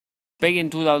Back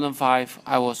in 2005,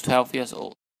 I was 12 years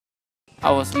old. I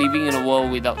was living in a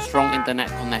world without strong internet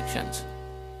connections.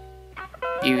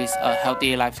 It is a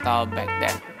healthy lifestyle back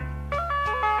then.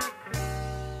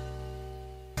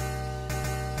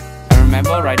 I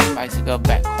remember riding bicycle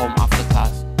back home after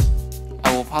class.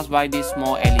 I would pass by this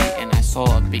small alley and I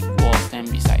saw a big wall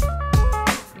stand beside.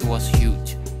 It was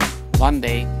huge. One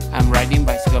day, I'm riding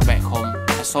bicycle back home.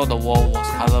 I saw the wall was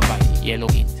covered by yellow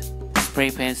ink.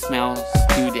 Spray paint smell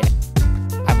still there.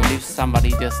 I believe somebody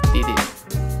just did it.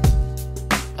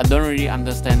 I don't really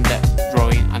understand that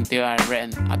drawing until I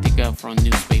read an article from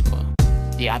newspaper.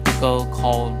 The article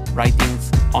called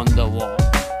Writings on the Wall.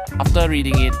 After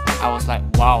reading it, I was like,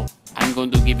 wow, I'm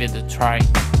going to give it a try.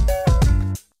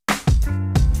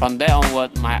 From there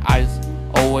onward, my eyes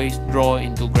always draw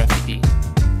into graffiti,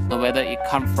 no matter it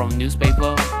comes from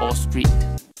newspaper or street.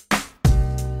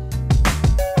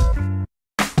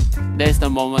 That's the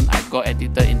moment I got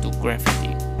addicted into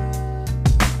graffiti.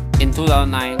 In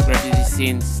 2009, graffiti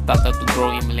scene started to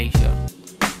grow in Malaysia.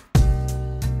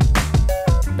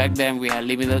 Back then, we had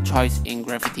limited choice in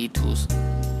graffiti tools.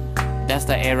 That's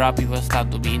the era people start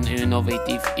to be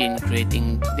innovative in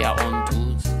creating their own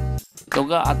tools.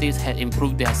 Local artists had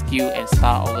improved their skill and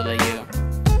style over the year.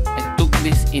 I took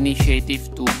this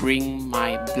initiative to bring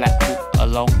my black book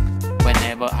along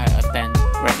whenever I attend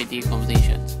graffiti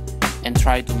competitions and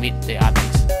try to meet the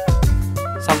artists.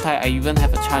 Sometimes I even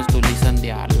have a chance to listen to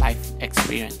their life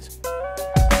experience.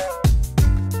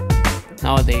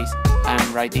 Nowadays, I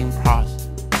am writing prose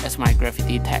as my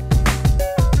graffiti tag.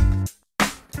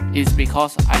 It's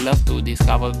because I love to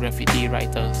discover graffiti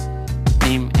writers,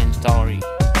 name and story.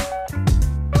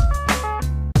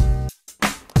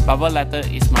 Bubble letter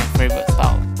is my favorite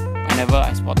style. Whenever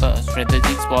I spotted a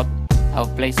strategic spot, I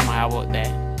will place my artwork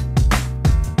there.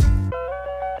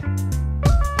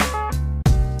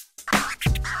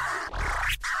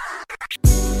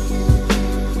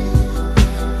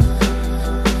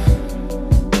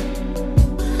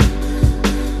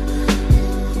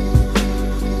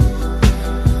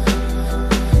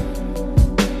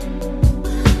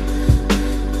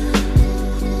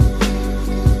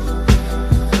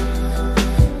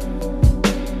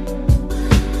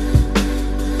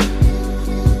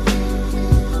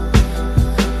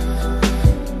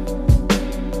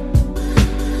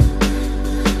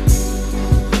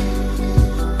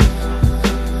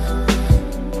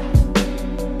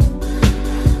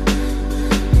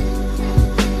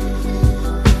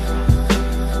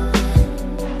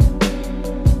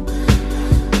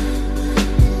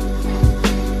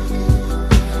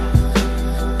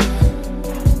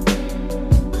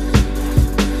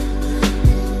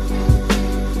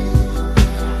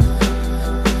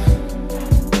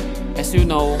 As you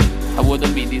know, I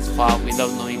wouldn't be this far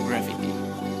without knowing graffiti.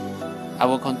 I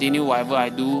will continue whatever I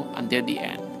do until the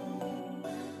end.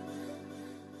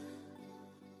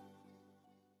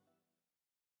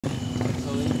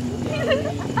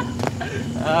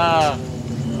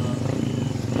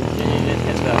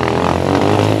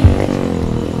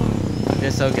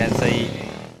 You're so handsome.